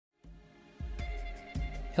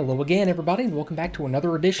Hello again everybody and welcome back to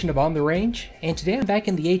another edition of On the Range, and today I'm back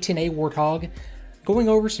in the A-10A Warthog going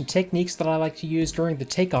over some techniques that I like to use during the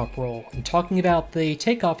takeoff roll and talking about the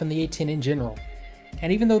takeoff in the A-10 in general.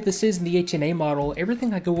 And even though this is in the A-10A model,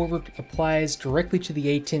 everything I go over applies directly to the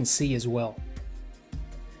A-10C as well.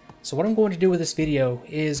 So what I'm going to do with this video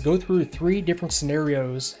is go through 3 different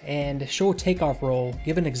scenarios and show a takeoff roll,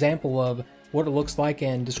 give an example of what it looks like,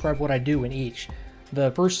 and describe what I do in each.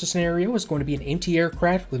 The first scenario is going to be an empty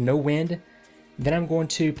aircraft with no wind. Then I'm going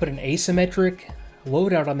to put an asymmetric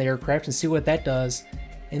loadout on the aircraft and see what that does.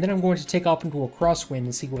 And then I'm going to take off into a crosswind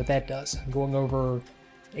and see what that does. I'm going over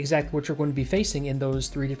exactly what you're going to be facing in those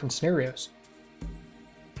 3 different scenarios.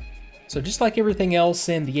 So just like everything else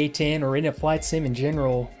in the A-10 or in a flight sim in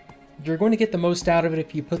general, you're going to get the most out of it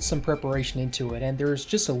if you put some preparation into it. And there's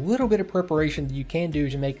just a little bit of preparation that you can do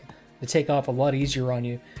to make the takeoff a lot easier on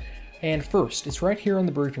you. And first, it's right here on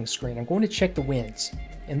the briefing screen. I'm going to check the winds.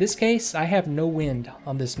 In this case, I have no wind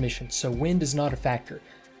on this mission, so wind is not a factor.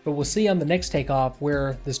 But we'll see on the next takeoff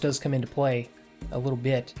where this does come into play a little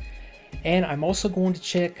bit. And I'm also going to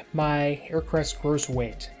check my Aircrest gross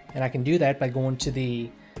weight. And I can do that by going to the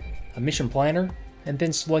mission planner and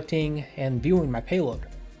then selecting and viewing my payload.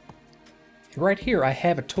 And right here, I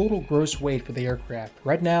have a total gross weight for the aircraft.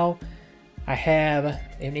 Right now, I have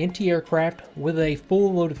an empty aircraft with a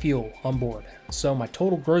full load of fuel on board. So my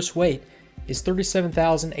total gross weight is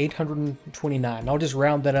 37,829. I'll just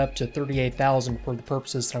round that up to 38,000 for the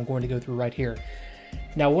purposes that I'm going to go through right here.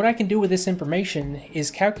 Now what I can do with this information is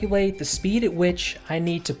calculate the speed at which I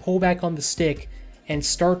need to pull back on the stick and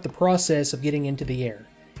start the process of getting into the air.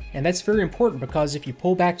 And that's very important because if you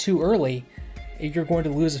pull back too early, you're going to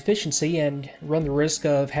lose efficiency and run the risk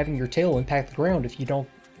of having your tail impact the ground if you don't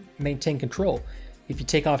maintain control. If you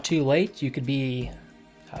take off too late, you could be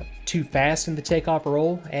too fast in the takeoff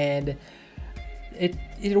roll, and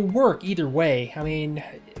it'll work either way. I mean,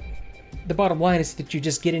 the bottom line is that you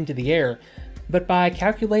just get into the air, but by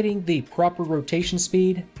calculating the proper rotation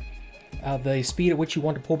speed, the speed at which you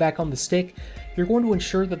want to pull back on the stick, you're going to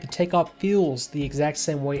ensure that the takeoff feels the exact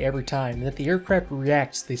same way every time, and that the aircraft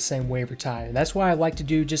reacts the same way every time. And that's why I like to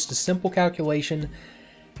do just a simple calculation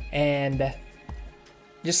and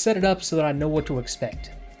just set it up so that I know what to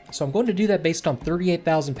expect. So I'm going to do that based on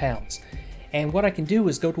 38,000 pounds. And what I can do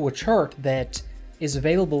is go to a chart that is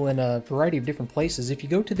available in a variety of different places. If you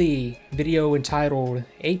go to the video entitled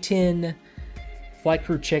A-10 Flight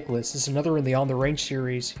Crew Checklist, this is another in the On the Range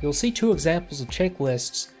series, you'll see 2 examples of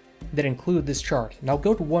checklists that include this chart. And I'll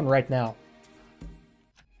go to one right now.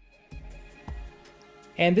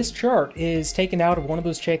 And this chart is taken out of one of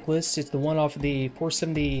those checklists. It's the one off of the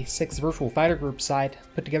 476 Virtual Fighter Group site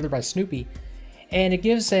put together by Snoopy. And it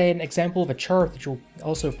gives an example of a chart that you'll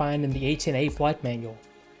also find in the A-10A flight manual.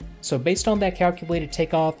 So based on that calculated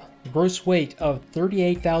takeoff gross weight of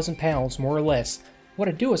 38,000 pounds, more or less, what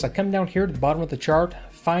I do is I come down here to the bottom of the chart,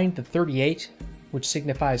 find the 38, which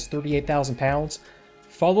signifies 38,000 pounds,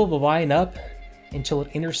 follow the line up until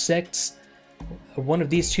it intersects one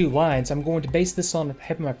of these 2 lines. I'm going to base this on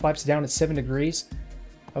having my flaps down at 7 degrees.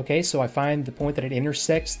 Okay, so I find the point that it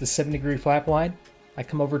intersects the 7-degree flap line. I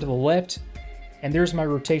come over to the left, and there's my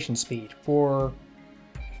rotation speed. For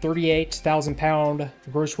 38,000 pound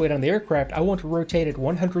gross weight on the aircraft, I want to rotate at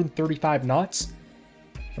 135 knots.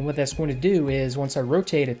 And what that's going to do is, once I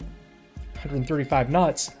rotate at 135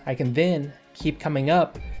 knots, I can then keep coming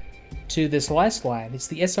up to this last line. It's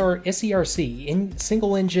the SERC,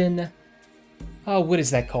 single engine. What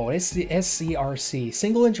is that called? It's the SCRC,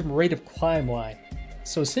 single engine rate of climb line.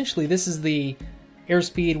 So essentially this is the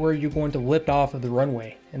airspeed where you're going to lift off of the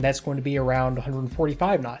runway, and that's going to be around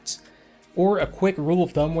 145 knots. Or a quick rule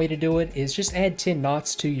of thumb way to do it is just add 10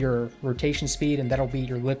 knots to your rotation speed, and that'll be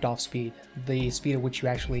your liftoff speed, the speed at which you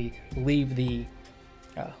actually leave the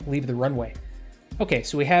runway. Okay,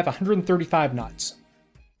 so we have 135 knots.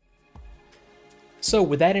 So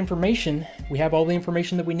with that information, we have all the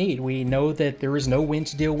information that we need. We know that there is no wind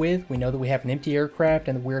to deal with. We know that we have an empty aircraft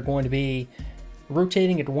and that we're going to be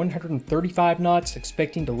rotating at 135 knots,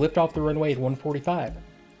 expecting to lift off the runway at 145.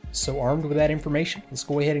 So armed with that information, let's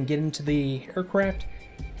go ahead and get into the aircraft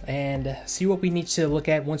and see what we need to look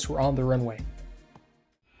at once we're on the runway.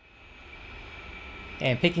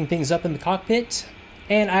 And picking things up in the cockpit,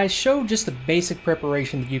 and I show just the basic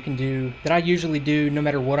preparation that you can do, that I usually do no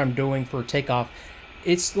matter what I'm doing for takeoff.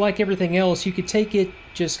 It's like everything else, you could take it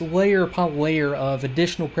just layer upon layer of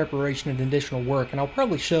additional preparation and additional work, and I'll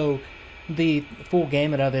probably show the full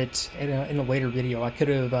gamut of it in a later video. I could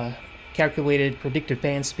have calculated predicted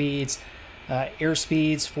fan speeds, air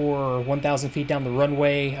speeds for 1,000 feet down the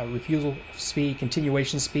runway, refusal speed,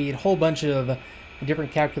 continuation speed, a whole bunch of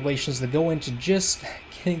different calculations that go into just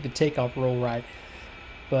getting the takeoff roll right.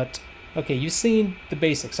 But okay, you've seen the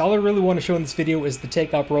basics. All I really want to show in this video is the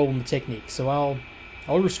takeoff roll and the technique. So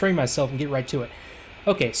I'll restrain myself and get right to it.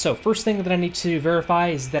 Okay, so first thing that I need to verify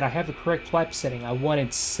is that I have the correct flap setting. I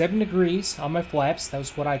wanted 7 degrees on my flaps. That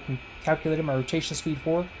was what I calculated my rotation speed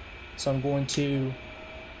for. So I'm going to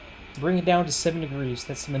bring it down to 7 degrees.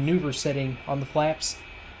 That's the maneuver setting on the flaps.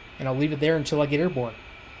 And I'll leave it there until I get airborne.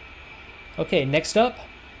 Okay, next up,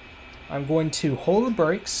 I'm going to hold the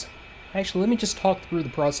brakes. Actually, let me just talk through the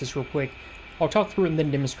process real quick. I'll talk through it and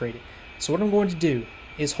then demonstrate it. So what I'm going to do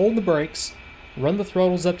is hold the brakes, run the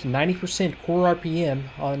throttles up to 90% core RPM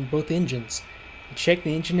on both engines, check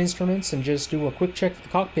the engine instruments, and just do a quick check for the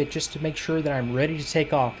cockpit just to make sure that I'm ready to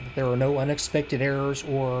take off, that there are no unexpected errors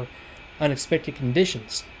or unexpected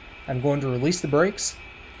conditions. I'm going to release the brakes,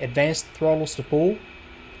 advance the throttles to full,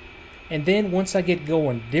 and then once I get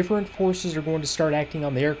going, different forces are going to start acting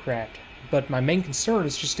on the aircraft. But my main concern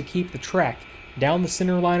is just to keep the track down the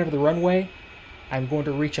center line of the runway. I'm going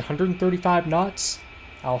to reach 135 knots.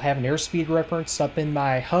 I'll have an airspeed reference up in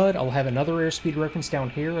my HUD. I'll have another airspeed reference down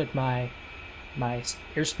here at my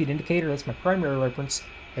airspeed indicator. That's my primary reference.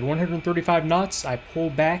 At 135 knots, I pull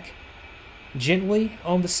back gently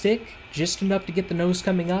on the stick, just enough to get the nose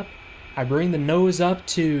coming up. I bring the nose up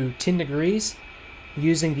to 10 degrees.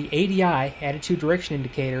 Using the ADI, Attitude Direction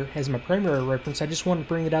Indicator, as my primary reference. I just want to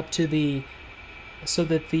bring it up to so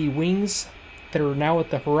that the wings that are now at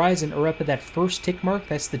the horizon are up at that first tick mark.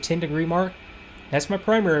 That's the 10 degree mark. That's my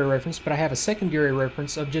primary reference, but I have a secondary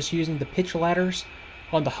reference of just using the pitch ladders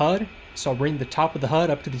on the HUD. So I'll bring the top of the HUD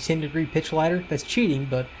up to the 10 degree pitch ladder. That's cheating,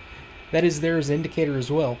 but that is there as an indicator as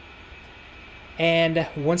well. And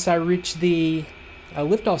once I reach the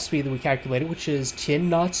liftoff speed that we calculated, which is 10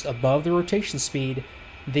 knots above the rotation speed,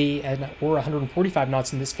 or 145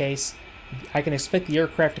 knots in this case, I can expect the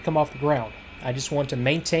aircraft to come off the ground. I just want to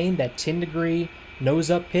maintain that 10 degree nose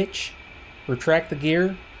up pitch, retract the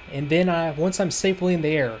gear, and then once I'm safely in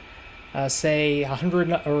the air, say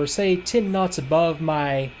 100 or say 10 knots above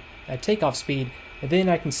my takeoff speed, and then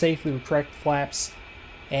I can safely retract the flaps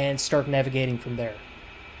and start navigating from there.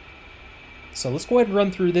 So let's go ahead and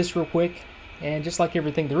run through this real quick. And just like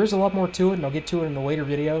everything, there is a lot more to it, and I'll get to it in a later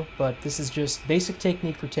video, but this is just basic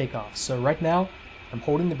technique for takeoff. So right now, I'm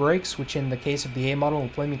holding the brakes, which in the case of the A model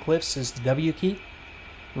and Flaming Cliffs is the W key.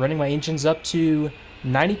 Running my engines up to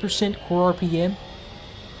 90% core RPM.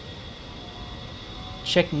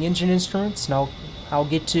 Checking engine instruments, and I'll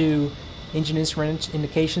get to engine instrument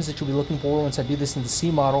indications that you'll be looking for once I do this in the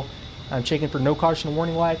C model. I'm checking for no caution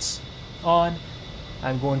warning lights on.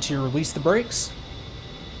 I'm going to release the brakes.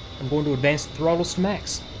 I'm going to advance the throttles to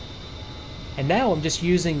max. And now I'm just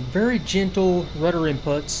using very gentle rudder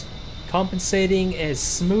inputs, compensating as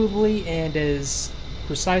smoothly and as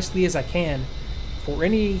precisely as I can for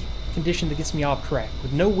any condition that gets me off track.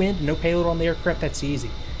 With no wind and no payload on the aircraft, that's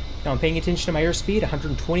easy. Now I'm paying attention to my airspeed,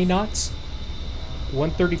 120 knots,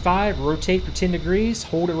 135, rotate for 10 degrees,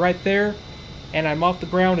 hold it right there, and I'm off the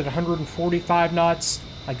ground at 145 knots.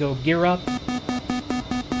 I go gear up,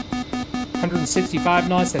 165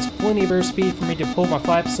 knots, that's plenty of airspeed for me to pull my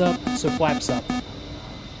flaps up, so flaps up.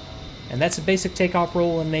 And that's a basic takeoff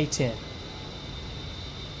roll in an A-10.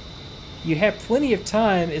 You have plenty of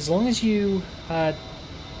time as long as you aren't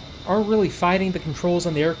really fighting the controls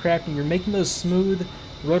on the aircraft and you're making those smooth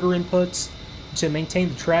rudder inputs to maintain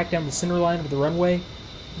the track down the center line of the runway.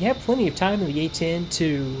 You have plenty of time in the A-10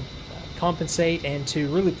 to compensate and to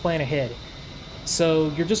really plan ahead.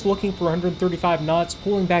 So you're just looking for 135 knots,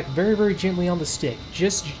 pulling back very, very gently on the stick,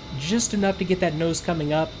 just enough to get that nose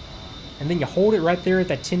coming up, and then you hold it right there at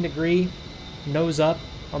that 10 degree nose up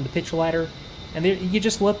on the pitch ladder, and then you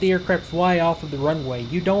just let the aircraft fly off of the runway.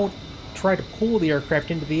 You don't try to pull the aircraft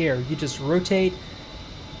into the air. You just rotate,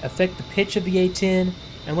 affect the pitch of the A-10,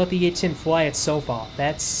 and let the A-10 fly itself off.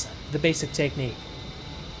 That's the basic technique.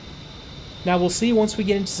 Now we'll see once we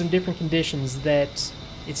get into some different conditions that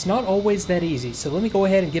it's not always that easy. So let me go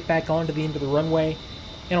ahead and get back onto the end of the runway,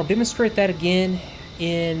 and I'll demonstrate that again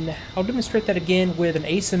with an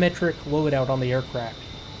asymmetric loadout on the aircraft.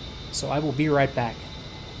 So I will be right back.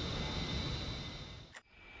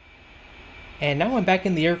 And now I'm back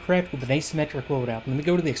in the aircraft with an asymmetric loadout. Let me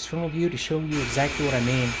go to the external view to show you exactly what I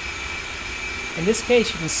mean. In this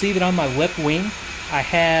case, you can see that on my left wing, I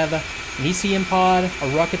have an ECM pod,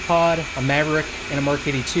 a rocket pod, a Maverick, and a Mark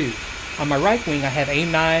 82. On my right wing, I have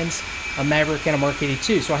A9s, a Maverick, and a Mark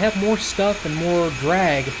 82. So I have more stuff and more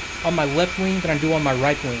drag on my left wing than I do on my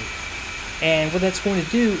right wing. And what that's going to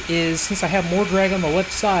do is, since I have more drag on the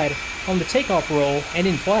left side, on the takeoff roll and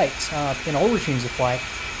in flight, in all regimes of flight,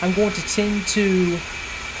 I'm going to tend to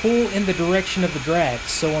pull in the direction of the drag.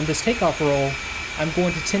 So on this takeoff roll, I'm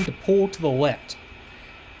going to tend to pull to the left.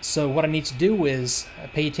 So what I need to do is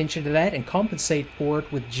pay attention to that and compensate for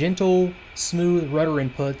it with gentle, smooth rudder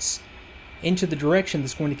inputs into the direction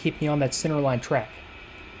that's going to keep me on that centerline track.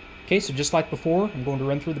 Okay, so just like before, I'm going to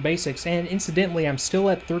run through the basics, and incidentally, I'm still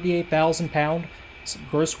at 38,000 pound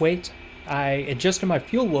gross weight. I adjusted my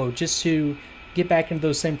fuel load just to get back into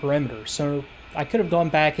those same parameters. So I could have gone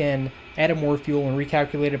back and added more fuel and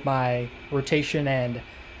recalculated my rotation and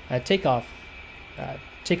takeoff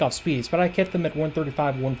speeds, but I kept them at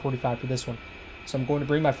 135, 145 for this one. So I'm going to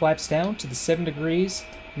bring my flaps down to the 7 degrees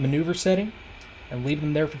maneuver setting and leave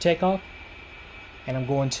them there for takeoff. And I'm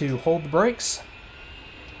going to hold the brakes,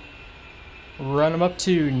 run them up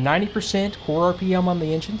to 90% core RPM on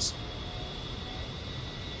the engines.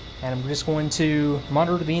 And I'm just going to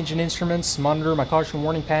monitor the engine instruments, monitor my caution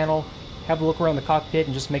warning panel, have a look around the cockpit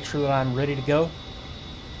and just make sure that I'm ready to go.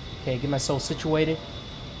 Okay, get myself situated.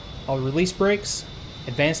 I'll release brakes,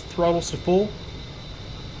 advance the throttles to full.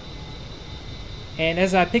 And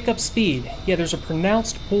as I pick up speed, yeah, there's a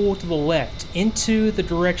pronounced pull to the left into the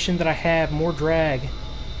direction that I have more drag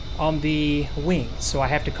on the wing. So I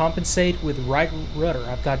have to compensate with right rudder.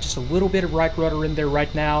 I've got just a little bit of right rudder in there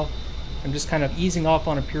right now. I'm just kind of easing off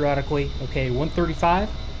on it periodically. Okay, 135,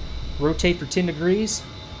 rotate for 10 degrees,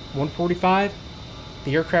 145,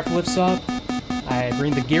 the aircraft lifts up, I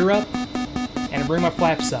bring the gear up, and I bring my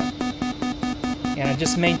flaps up. And I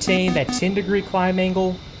just maintain that 10-degree climb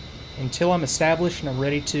angle until I'm established and I'm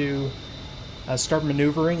ready to start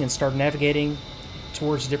maneuvering and start navigating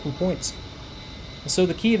towards different points. So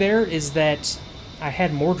the key there is that I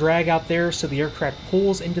had more drag out there, so the aircraft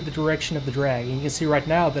pulls into the direction of the drag. And you can see right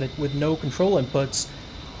now that with no control inputs,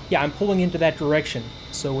 yeah, I'm pulling into that direction.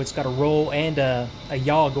 So it's got a roll and a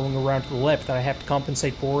yaw going around to the left that I have to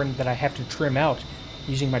compensate for and that I have to trim out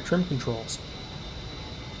using my trim controls.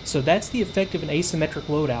 So that's the effect of an asymmetric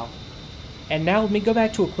loadout. And now let me go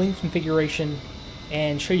back to a clean configuration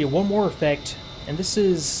and show you one more effect. And this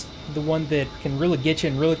is the one that can really get you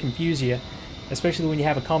and really confuse you, especially when you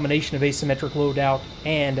have a combination of asymmetric loadout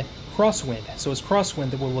and crosswind. So it's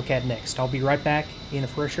crosswind that we'll look at next. I'll be right back in a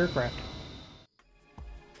fresh aircraft.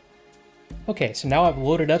 Okay, so now I've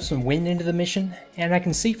loaded up some wind into the mission, and I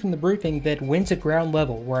can see from the briefing that winds at ground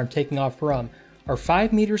level, where I'm taking off from, are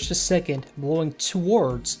 5 meters per second blowing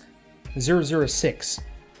towards 006.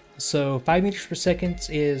 So 5 meters per second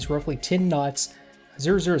is roughly 10 knots.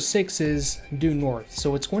 006 is due north.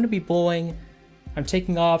 So it's going to be blowing, I'm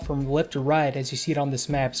taking off from left to right as you see it on this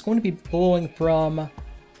map. It's going to be blowing from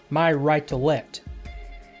my right to left.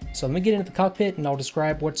 So let me get into the cockpit and I'll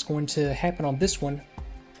describe what's going to happen on this one.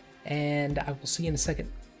 And I will see you in a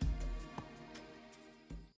second.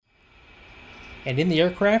 And in the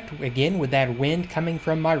aircraft, again with that wind coming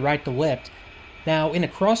from my right to left. Now in a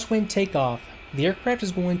crosswind takeoff, the aircraft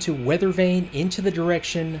is going to weather vane into the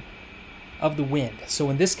direction of the wind. So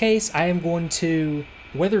in this case, I am going to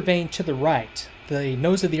weather vane to the right. The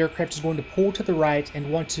nose of the aircraft is going to pull to the right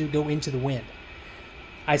and want to go into the wind.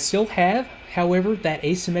 I still have, however, that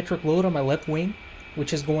asymmetric load on my left wing,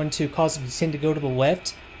 which is going to cause it to tend to go to the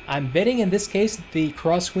left. I'm betting in this case that the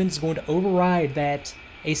crosswind is going to override that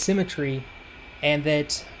asymmetry, and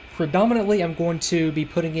that predominantly I'm going to be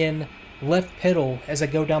putting in left pedal as I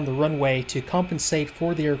go down the runway to compensate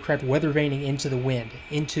for the aircraft weather vaning into the wind,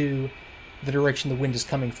 into the direction the wind is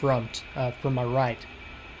coming from my right.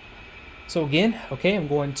 So again, okay, I'm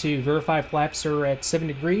going to verify flaps are at 7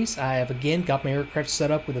 degrees. I have again got my aircraft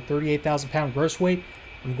set up with a 38,000 pound gross weight.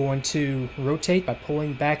 I'm going to rotate by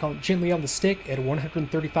pulling back gently on the stick at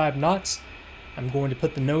 135 knots. I'm going to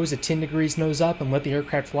put the nose at 10 degrees nose up and let the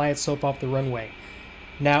aircraft fly itself off the runway.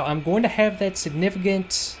 Now I'm going to have that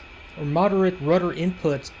significant or moderate rudder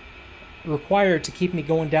input required to keep me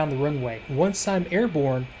going down the runway. Once I'm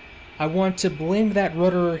airborne, I want to blend that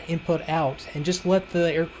rudder input out and just let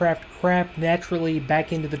the aircraft crab naturally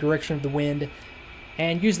back into the direction of the wind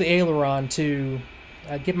and use the aileron to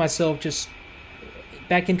get myself just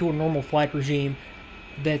back into a normal flight regime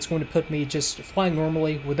that's going to put me just flying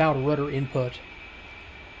normally without a rudder input.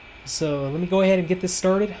 So let me go ahead and get this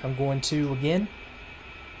started. I'm going to, again,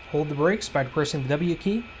 hold the brakes by depressing the W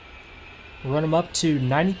key, run them up to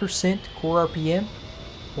 90% core RPM.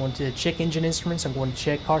 I'm going to check engine instruments, I'm going to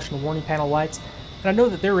check caution and warning panel lights. And I know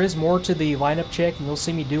that there is more to the lineup check, and you'll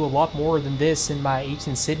see me do a lot more than this in my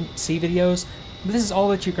A-10C videos. But this is all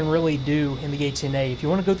that you can really do in the A-10A. If you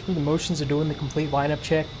want to go through the motions of doing the complete lineup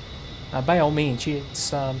check, by all means,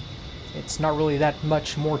 it's not really that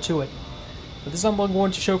much more to it. But this is what I'm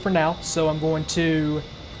going to show for now. So I'm going to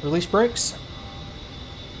release brakes,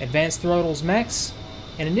 advanced throttles max,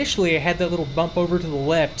 and initially I had that little bump over to the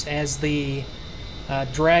left as the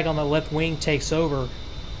drag on the left wing takes over.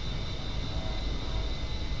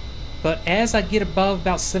 But as I get above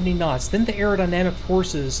about 70 knots, then the aerodynamic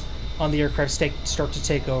forces on the aircraft start to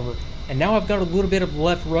take over. And now I've got a little bit of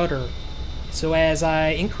left rudder. So as I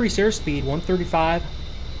increase airspeed, 135,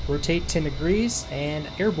 rotate 10 degrees, and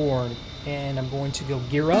airborne. And I'm going to go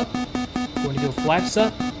gear up, going to go flaps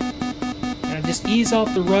up, and I just ease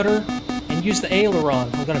off the rudder and use the aileron.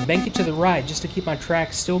 I'm going to bank it to the right just to keep my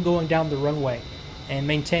track still going down the runway and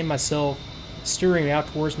maintain myself steering out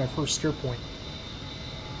towards my first steer point.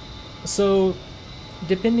 So,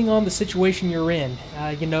 depending on the situation you're in,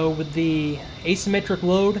 you know, with the asymmetric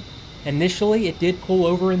load, initially it did pull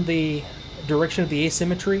over in the direction of the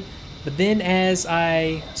asymmetry, but then as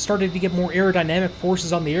I started to get more aerodynamic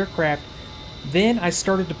forces on the aircraft, then I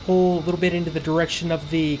started to pull a little bit into the direction of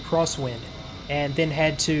the crosswind, and then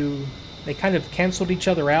they kind of canceled each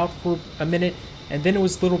other out for a minute, and then it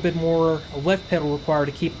was a little bit more left pedal required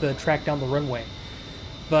to keep the track down the runway.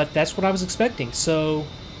 But that's what I was expecting, so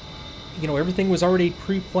you know, everything was already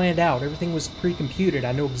pre-planned out, everything was pre-computed.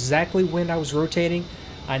 I knew exactly when I was rotating,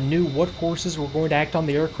 I knew what forces were going to act on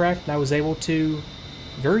the aircraft, and I was able to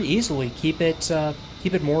very easily keep it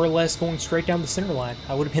more or less going straight down the center line.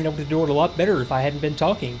 I would have been able to do it a lot better if I hadn't been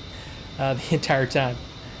talking the entire time.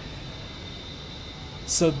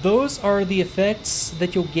 So those are the effects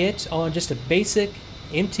that you'll get on just a basic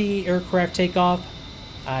empty aircraft takeoff.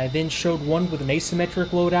 I then showed one with an asymmetric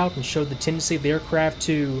loadout and showed the tendency of the aircraft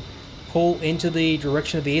to pull into the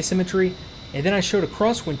direction of the asymmetry, and then I showed a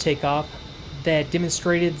crosswind takeoff that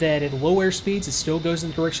demonstrated that at low airspeeds it still goes in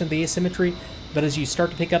the direction of the asymmetry, but as you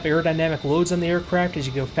start to pick up aerodynamic loads on the aircraft as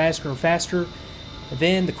you go faster and faster,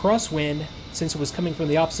 then the crosswind, since it was coming from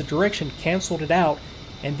the opposite direction, canceled it out,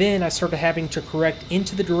 and then I started having to correct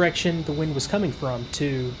into the direction the wind was coming from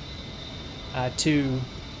I had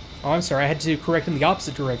to correct in the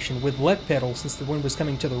opposite direction with left pedal since the wind was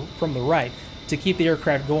coming from the right, to keep the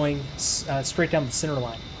aircraft going straight down the center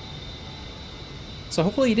line. So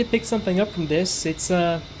hopefully you did pick something up from this. It's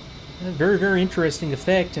a very, very interesting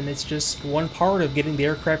effect, and it's just one part of getting the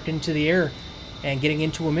aircraft into the air and getting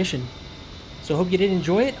into a mission. So I hope you did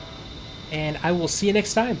enjoy it, and I will see you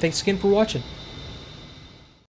next time. Thanks again for watching.